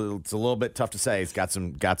though it's a little bit tough to say, it's got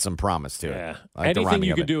some promise to it. Yeah. I like the Anything rhyming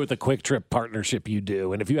you of could it. do with the Quick Trip partnership, you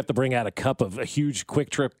do. And if you have to bring out a huge Quick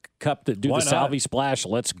Trip cup to do Why the not? Salvi Splash,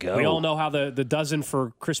 let's go. We all know how the dozen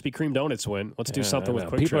for Krispy Kreme donuts went. Let's do something with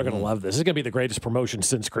Quick People Trip. are going to love this. This is going to be the greatest promotion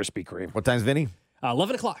since Krispy Kreme. What time's Vinny?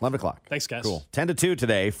 11 o'clock. 11 o'clock. Thanks, guys. Cool. 10-2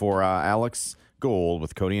 today for Alex Gold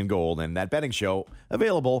with Cody and Gold and that betting show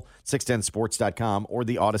available 610sports.com or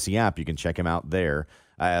the Odyssey app. You can check him out there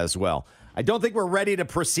as well. I don't think we're ready to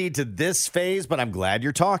proceed to this phase, but I'm glad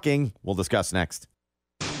you're talking. We'll discuss next.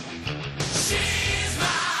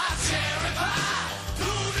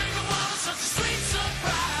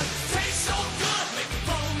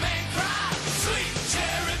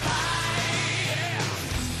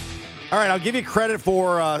 All right, I'll give you credit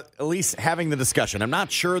for at least having the discussion. I'm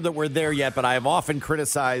not sure that we're there yet, but I have often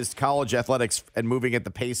criticized college athletics and moving at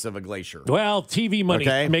the pace of a glacier. Well, TV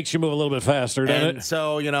money makes you move a little bit faster, doesn't And it?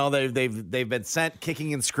 so, they've been sent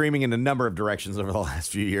kicking and screaming in a number of directions over the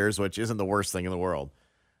last few years, which isn't the worst thing in the world.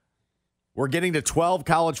 We're getting to 12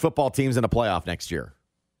 college football teams in a playoff next year.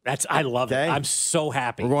 I love it. I'm so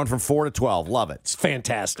happy. We're going from 4 to 12. Love it. It's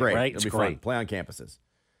fantastic, Great. right? It'll It's be great. fun. Play on campuses.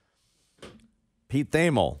 Pete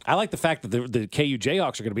Thamel. I like the fact that the KU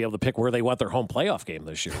Jayhawks are going to be able to pick where they want their home playoff game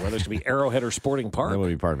this year, whether it's going to be Arrowhead or Sporting Park. That would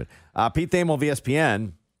be part of it. Pete Thamel of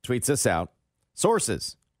ESPN tweets this out.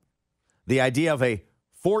 Sources. The idea of a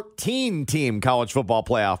 14-team college football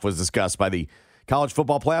playoff was discussed by the College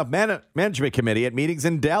Football Playoff Management Committee at meetings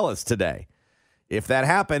in Dallas today. If that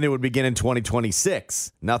happened, it would begin in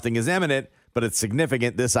 2026. Nothing is imminent, but it's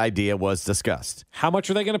significant this idea was discussed. How much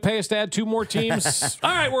are they going to pay us to add 2 more teams?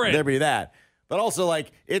 All right, we're in. There be that. But also,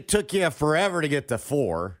 it took you forever to get to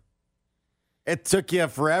 4. It took you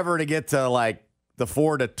forever to get to, the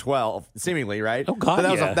 4 to 12, seemingly, right? Oh, God,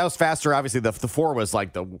 but that was faster. Obviously, the 4 was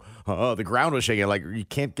the ground was shaking. You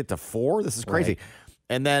can't get to 4? This is crazy. Right.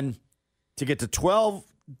 And then to get to 12,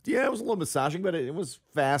 yeah, it was a little massaging, but it was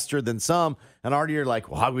faster than some. And already you're like,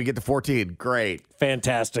 well, how do we get to 14? Great.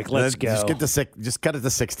 Fantastic. Let's go. Just cut it to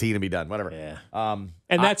 16 and be done. Whatever. Yeah.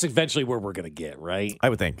 And that's eventually where we're going to get, right? I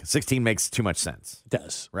would think 16 makes too much sense. It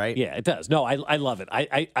does. Right? Yeah, it does. No, I love it.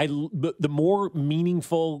 The more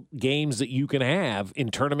meaningful games that you can have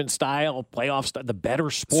in tournament style, playoff style, the better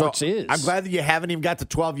sports is. I'm glad that you haven't even got to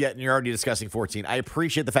 12 yet and you're already discussing 14. I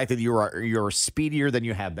appreciate the fact that you're speedier than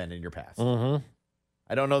you have been in your past. Mm-hmm.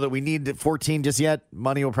 I don't know that we need 14 just yet.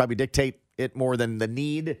 Money will probably dictate it more than the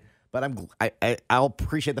need, but I'll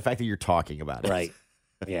appreciate the fact that you're talking about it. Right.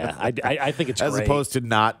 Yeah, I think it's as great. opposed to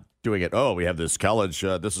not doing it. Oh, we have this college.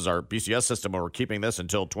 This is our BCS system, and we're keeping this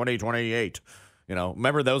until 2028.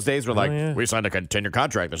 Remember those days where we signed a 10-year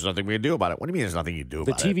contract. There's nothing we can do about it. What do you mean there's nothing you can do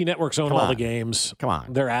The about it? TV networks own Come all on. the games. Come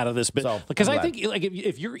on. They're out of this bit. So, Because I'm I glad. think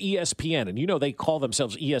if you're ESPN, and they call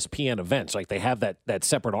themselves ESPN events, they have that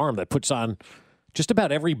separate arm that puts on just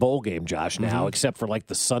about every bowl game, Josh, now, except for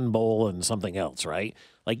the Sun Bowl and something else, right?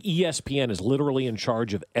 ESPN is literally in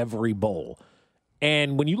charge of every bowl.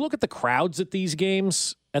 And when you look at the crowds at these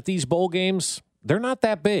games, at these bowl games, they're not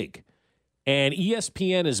that big. And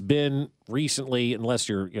ESPN has been recently, unless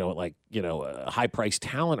you're, a high-priced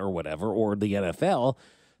talent or whatever, or the NFL,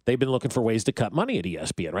 they've been looking for ways to cut money at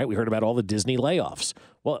ESPN, right? We heard about all the Disney layoffs.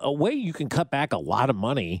 Well, a way you can cut back a lot of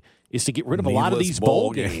money is to get rid of a lot of these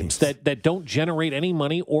bowl games that don't generate any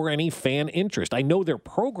money or any fan interest. I know they're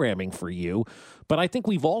programming for you, but I think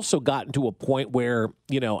we've also gotten to a point where,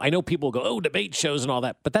 I know people go, debate shows and all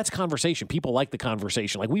that, but that's conversation. People like the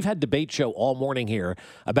conversation. Like we've had debate show all morning here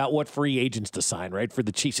about what free agents to sign, right, for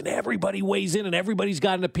the Chiefs, and everybody weighs in and everybody's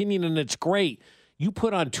got an opinion and it's great. You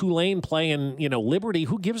put on Tulane playing, Liberty,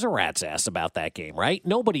 who gives a rat's ass about that game, right?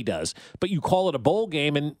 Nobody does. But you call it a bowl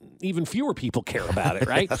game, and even fewer people care about it,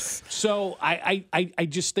 right? Yes. So I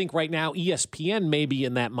just think right now ESPN may be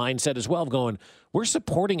in that mindset as well of going, we're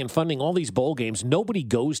supporting and funding all these bowl games. Nobody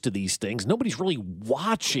goes to these things. Nobody's really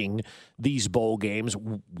watching these bowl games.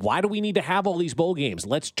 Why do we need to have all these bowl games?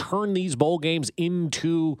 Let's turn these bowl games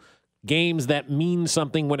into games that mean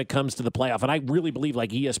something when it comes to the playoff. And I really believe like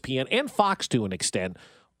ESPN and Fox to an extent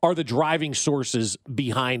are the driving sources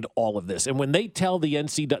behind all of this. And when they tell the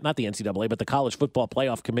not the NCAA, but the College Football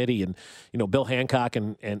Playoff Committee and, Bill Hancock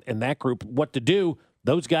and that group what to do,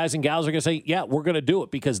 those guys and gals are going to say, yeah, we're going to do it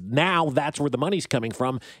because now that's where the money's coming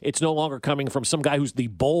from. It's no longer coming from some guy who's the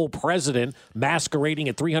bowl president masquerading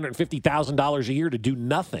at $350,000 a year to do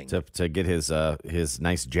nothing. To get his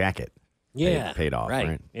nice jacket. Yeah, paid off,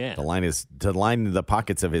 right? Yeah, to line the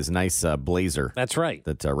pockets of his nice blazer. That's right.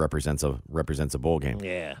 That represents a bowl game.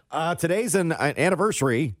 Yeah. Today's an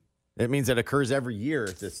anniversary. It means it occurs every year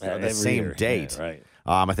at the same date. Yeah, right.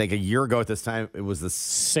 I think a year ago at this time it was the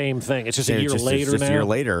same thing. It's just a year later. Just a year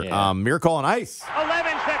later. Yeah. Miracle on Ice. 11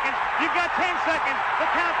 seconds. You've got 10 seconds. The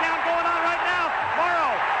countdown going on right now.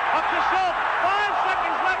 Morrow up to Schultz. 5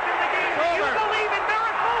 seconds left in the game. Do you believe in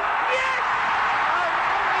miracles? Yes.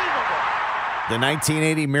 Unbelievable. The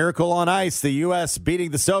 1980 Miracle on Ice, the U.S.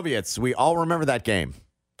 beating the Soviets. We all remember that game.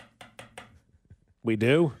 We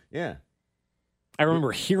do? Yeah. I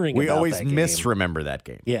remember hearing we about always that game. misremember that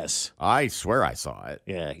game. Yes. I swear I saw it.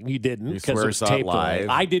 Yeah, you didn't because it was saw taped it live.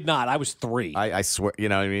 I did not. I was 3. I swear,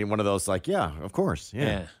 one of those like, yeah, of course.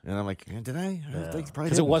 Yeah. And I'm like, did I?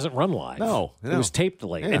 Because it wasn't run live. No. It was taped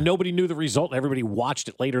late. Yeah. And nobody knew the result, and everybody watched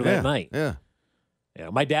it later that night. Yeah.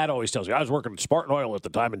 Yeah, my dad always tells me, I was working at Spartan Oil at the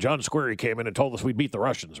time, and John Squarey came in and told us we'd beat the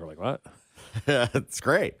Russians. We're like, what? It's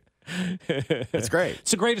great. It's great.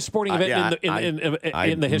 It's the greatest sporting event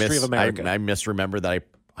in the history of America. I misremember that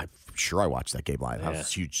I'm sure I watched that game live. I was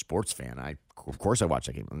a huge sports fan. Of course I watched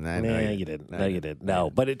that game. You didn't. No, you didn't.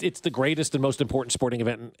 No, but it's the greatest and most important sporting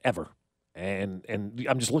event ever. And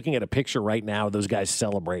I'm just looking at a picture right now of those guys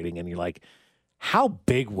celebrating, and you're like, how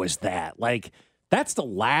big was that? Like, that's the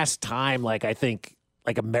last time, like, I think,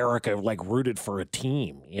 like, America, like, rooted for a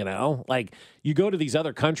team, Like, you go to these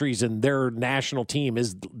other countries and their national team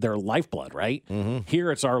is their lifeblood, right? Mm-hmm.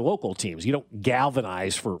 Here it's our local teams. You don't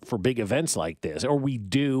galvanize for big events like this. Or we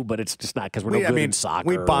do, but it's just not because we're good in soccer.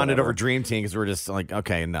 We bonded over Dream Team because we're just like,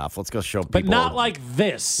 okay, enough. Let's go show people. But not like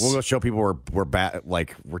this. We'll go show people we're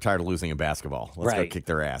tired of losing in basketball. Let's go kick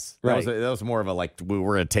their ass. Right. That was more of a, like,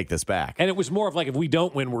 we're going to take this back. And it was more of like, if we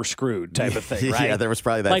don't win, we're screwed type of thing, right? Yeah, there was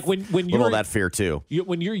probably that, like when little of that fear too.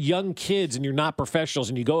 When you're young kids and you're not professionals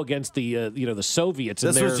and you go against the the Soviets.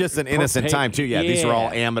 This was just an innocent time too. Yeah, these were all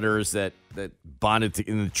amateurs that bonded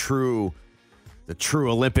in the true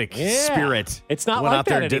Olympic spirit. It's not went like out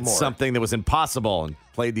there that and anymore. did something that was impossible and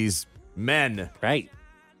played these men. Right.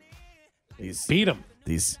 Beat them.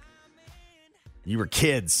 You were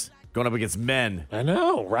kids going up against men. I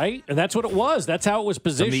know, right? And that's what it was. That's how it was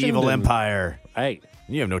positioned. From the evil empire. Right.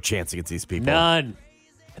 You have no chance against these people. None.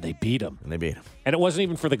 And they beat them. And it wasn't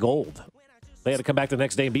even for the gold. They had to come back the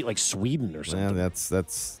next day and beat like Sweden or something. Yeah,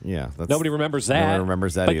 that's nobody remembers that. Nobody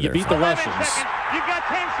remembers that but either. You beat the Russians. You've got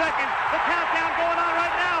 10 seconds. The countdown going on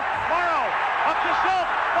right now. Morrow up to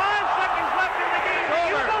Schultz. 5 seconds left in the game. Do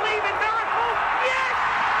you believe in miracles? Yes.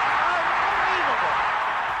 Unbelievable.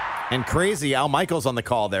 And crazy, Al Michaels on the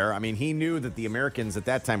call there. I mean, he knew that the Americans at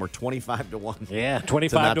that time were 25-1. Yeah,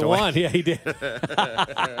 25-1. Yeah, he did.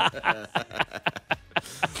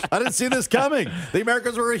 I didn't see this coming. The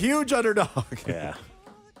Americans were a huge underdog. Yeah.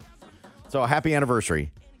 So happy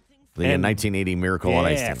anniversary. The 1980 Miracle on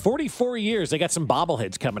Ice team. 44 years. They got some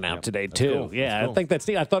bobbleheads coming out today, too. Cool. Yeah, cool. I think that's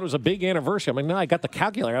I thought it was a big anniversary. I'm like, no, I got the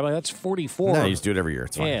calculator. I'm like, that's 44. No, you just do it every year.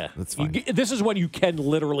 It's fine. Yeah. That's fine. This is one you can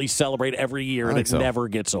literally celebrate every year, and it never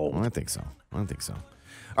gets old. I think so.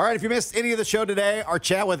 All right, if you missed any of the show today, our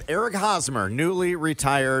chat with Eric Hosmer, newly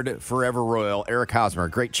retired Forever Royal. Eric Hosmer,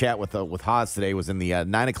 great chat with Hos today, was in the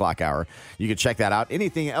 9 o'clock hour. You can check that out.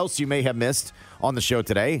 Anything else you may have missed on the show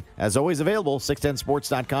today, as always, available,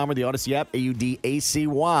 610sports.com or the Odyssey app, AUDACY.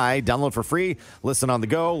 Download for free. Listen on the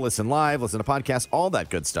go, listen live, listen to podcasts, all that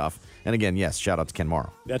good stuff. And again, yes, shout out to Ken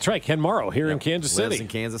Morrow. That's right, Ken Morrow here in Kansas City. Lives in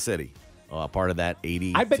Kansas City. Part of that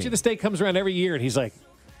 80. I bet you this day comes around every year, and he's like,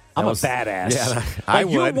 I'm a badass. Yeah, I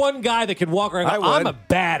would. You're one guy that can walk around and go, I'm a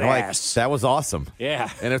badass. Like, that was awesome. Yeah.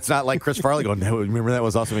 And it's not like Chris Farley going, no, remember that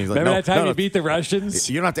was awesome? He's like, remember no, that time no, you beat the Russians?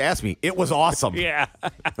 You don't have to ask me. It was awesome. Yeah.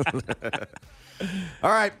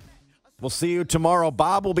 All right. We'll see you tomorrow.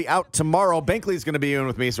 Bob will be out tomorrow. Binkley's going to be in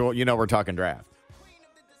with me, so you know we're talking draft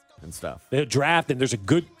and stuff. The draft, and there's a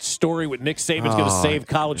good story with Nick Saban's going to save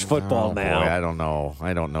college football now. Boy, I don't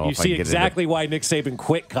know. You see exactly why Nick Saban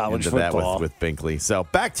quit college football. That with Binkley. So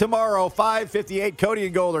back tomorrow, 5:58. Cody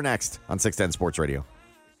and Gold are next on 610 Sports Radio.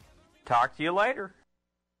 Talk to you later.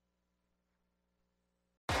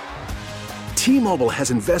 T-Mobile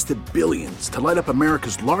has invested billions to light up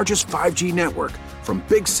America's largest 5G network, from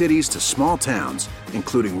big cities to small towns,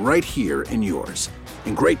 including right here in yours.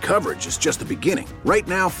 And great coverage is just the beginning. Right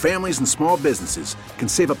now, families and small businesses can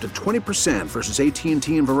save up to 20% versus AT&T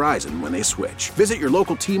and Verizon when they switch. Visit your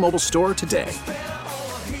local T-Mobile store today.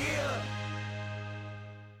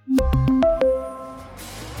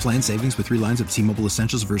 Plan savings with 3 lines of T-Mobile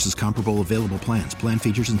Essentials versus comparable available plans. Plan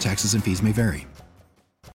features and taxes and fees may vary.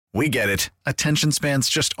 We get it. Attention spans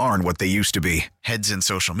just aren't what they used to be. Heads in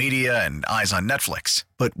social media and eyes on Netflix.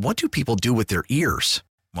 But what do people do with their ears?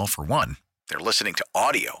 Well, for one, they're listening to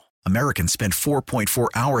audio. Americans spend 4.4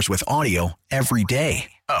 hours with audio every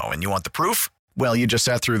day. Oh, and you want the proof? Well, you just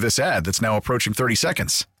sat through this ad that's now approaching 30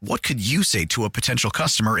 seconds. What could you say to a potential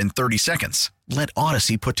customer in 30 seconds? Let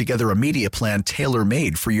Odyssey put together a media plan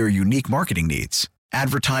tailor-made for your unique marketing needs.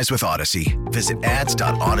 Advertise with Odyssey. Visit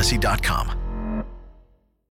ads.odyssey.com.